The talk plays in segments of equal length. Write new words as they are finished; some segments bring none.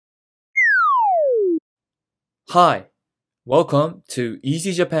Hi, welcome to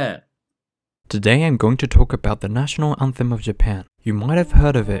Easy Japan. Today I'm going to talk about the national anthem of Japan. You might have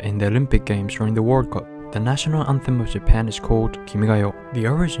heard of it in the Olympic Games during the World Cup. The national anthem of Japan is called Kimi ga yo. The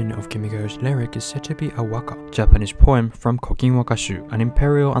origin of Kimi ga yo's lyric is said to be a waka, Japanese poem from Kokin Wakashu, an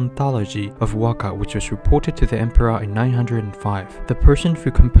imperial anthology of waka which was reported to the emperor in 905. The person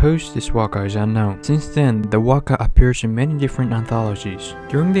who composed this waka is unknown. Since then, the waka appears in many different anthologies.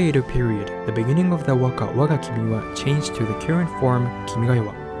 During the Edo period, the beginning of the waka Waga Kimi wa changed to the current form Kimi ga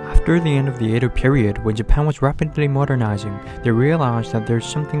yo. After the end of the Edo period, when Japan was rapidly modernizing, they realized that there's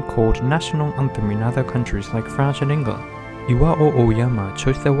something called national anthem in other countries like France and England. Iwao Oyama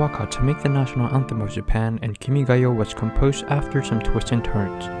chose the waka to make the national anthem of Japan, and Kimi ga yo was composed after some twists and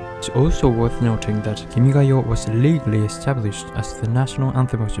turns. It's also worth noting that Kimi ga yo was legally established as the national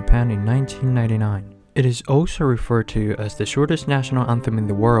anthem of Japan in 1999. It is also referred to as the shortest national anthem in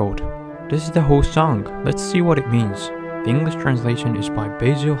the world. This is the whole song. Let's see what it means. The English translation is by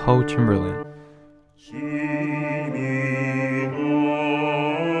Basil Hall Chamberlain.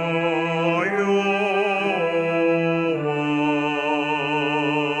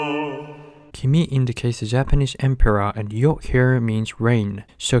 Kimi indicates the Japanese emperor and yo here means reign,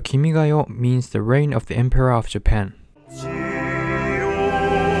 so Kimi ga yo means the reign of the emperor of Japan.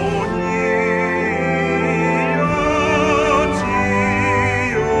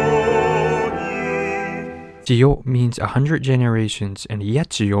 Jiyo means 100 generations and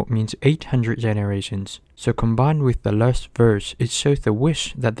Yachiyo means 800 generations. So combined with the last verse, it shows the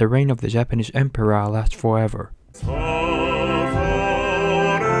wish that the reign of the Japanese emperor lasts forever.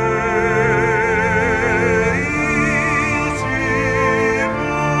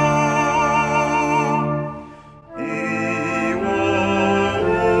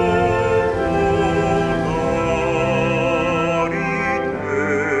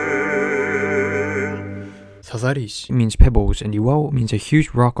 Saari means pebbles and Iwao means a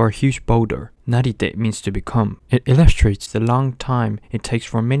huge rock or huge boulder. Narite means to become. It illustrates the long time it takes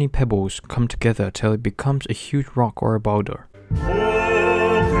for many pebbles come together till it becomes a huge rock or a boulder.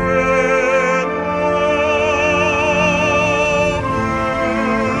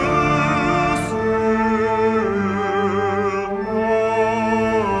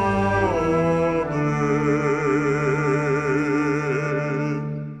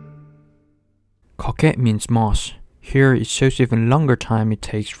 Koke means moss. Here it shows even longer time it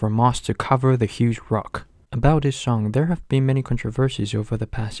takes for moss to cover the huge rock. About this song, there have been many controversies over the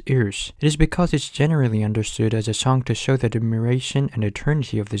past years. It is because it's generally understood as a song to show the admiration and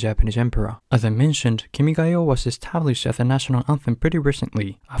eternity of the Japanese emperor. As I mentioned, Kimi ga yo was established as a national anthem pretty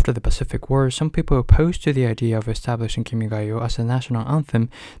recently. After the Pacific War, some people opposed to the idea of establishing Kimi ga yo as a national anthem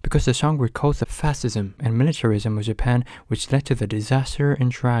because the song recalls the fascism and militarism of Japan, which led to the disaster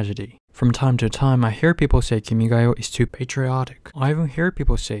and tragedy. From time to time, I hear people say Kimi ga yo is too patriotic. I even hear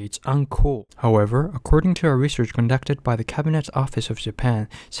people say it's uncool. However, according to a research conducted by the Cabinet Office of Japan,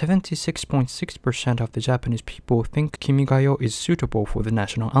 76.6% of the Japanese people think Kimi ga yo is suitable for the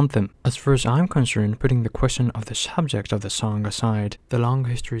national anthem. As far as I'm concerned, putting the question of the subject of the song aside, the long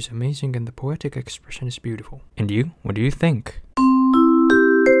history is amazing and the poetic expression is beautiful. And you? What do you think?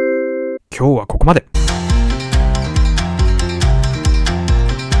 今日はここまで。